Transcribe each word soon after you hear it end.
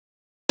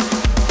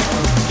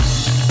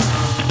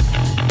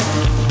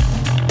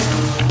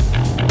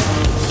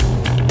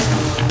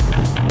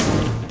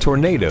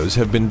Tornadoes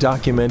have been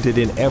documented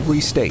in every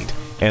state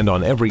and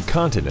on every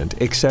continent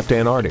except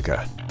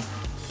Antarctica.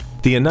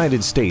 The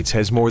United States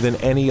has more than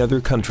any other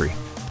country,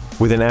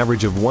 with an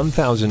average of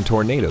 1,000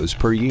 tornadoes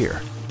per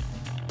year.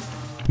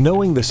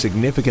 Knowing the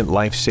significant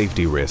life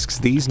safety risks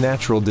these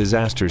natural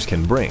disasters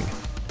can bring,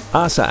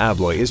 ASSA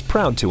ABLOY is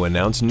proud to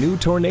announce new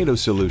tornado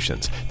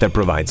solutions that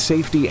provide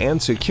safety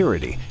and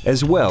security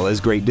as well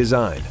as great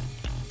design.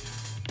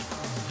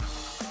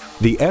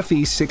 The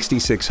FE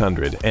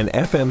 6600 and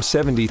FM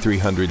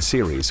 7300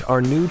 series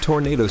are new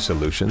tornado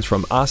solutions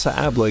from ASSA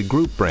ABLOY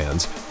Group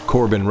brands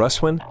Corbin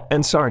Russwin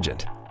and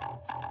Sargent.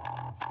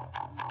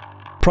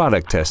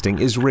 Product testing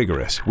is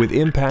rigorous with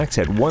impacts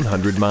at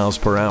 100 miles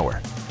per hour.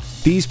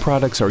 These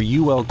products are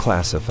UL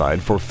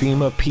classified for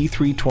FEMA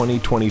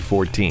P320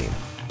 2014,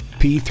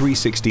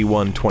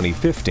 P361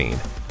 2015,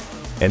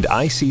 and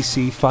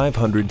ICC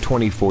 500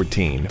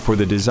 2014 for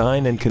the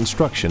design and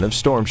construction of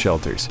storm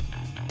shelters.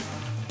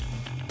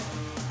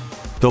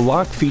 The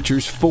lock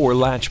features 4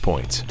 latch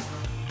points,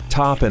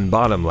 top and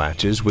bottom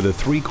latches with a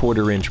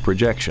 3/4 inch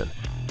projection,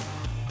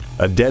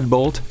 a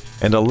deadbolt,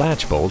 and a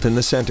latch bolt in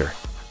the center.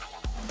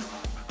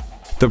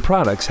 The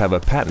products have a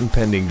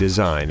patent-pending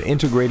design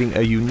integrating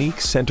a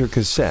unique center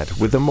cassette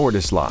with a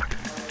mortise lock.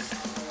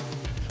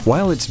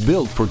 While it's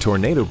built for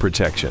tornado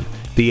protection,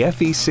 the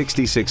FE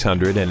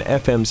 6600 and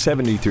FM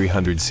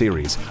 7300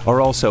 series are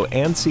also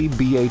ANSI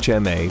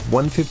BHMA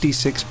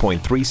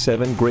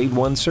 156.37 Grade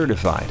 1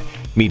 certified,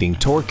 meeting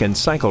torque and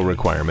cycle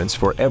requirements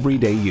for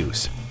everyday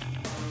use.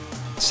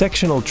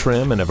 Sectional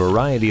trim and a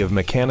variety of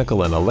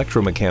mechanical and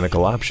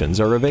electromechanical options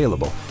are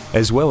available,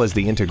 as well as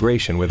the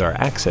integration with our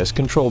access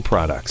control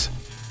products.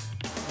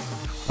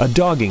 A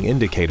dogging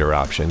indicator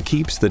option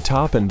keeps the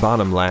top and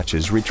bottom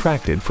latches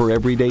retracted for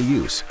everyday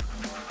use,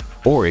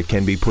 or it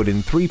can be put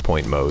in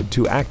 3-point mode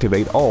to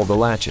activate all the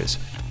latches.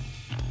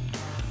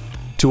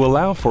 To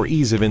allow for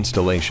ease of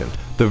installation,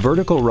 the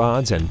vertical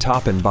rods and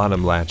top and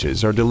bottom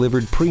latches are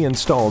delivered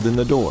pre-installed in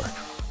the door.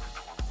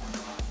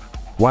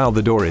 While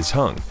the door is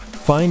hung,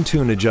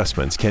 fine-tune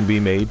adjustments can be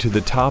made to the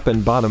top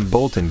and bottom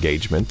bolt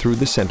engagement through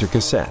the center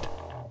cassette.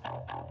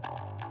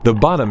 The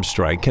bottom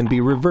strike can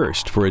be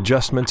reversed for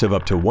adjustments of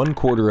up to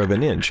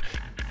 1/4 inch,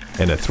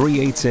 and a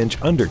 3/8 inch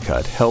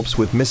undercut helps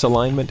with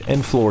misalignment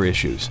and floor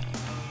issues.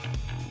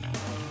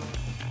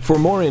 For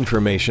more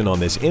information on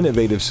this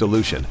innovative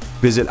solution,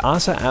 visit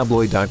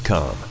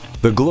ASSAABLOY.com,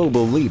 the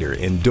global leader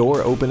in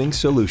door opening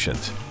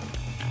solutions.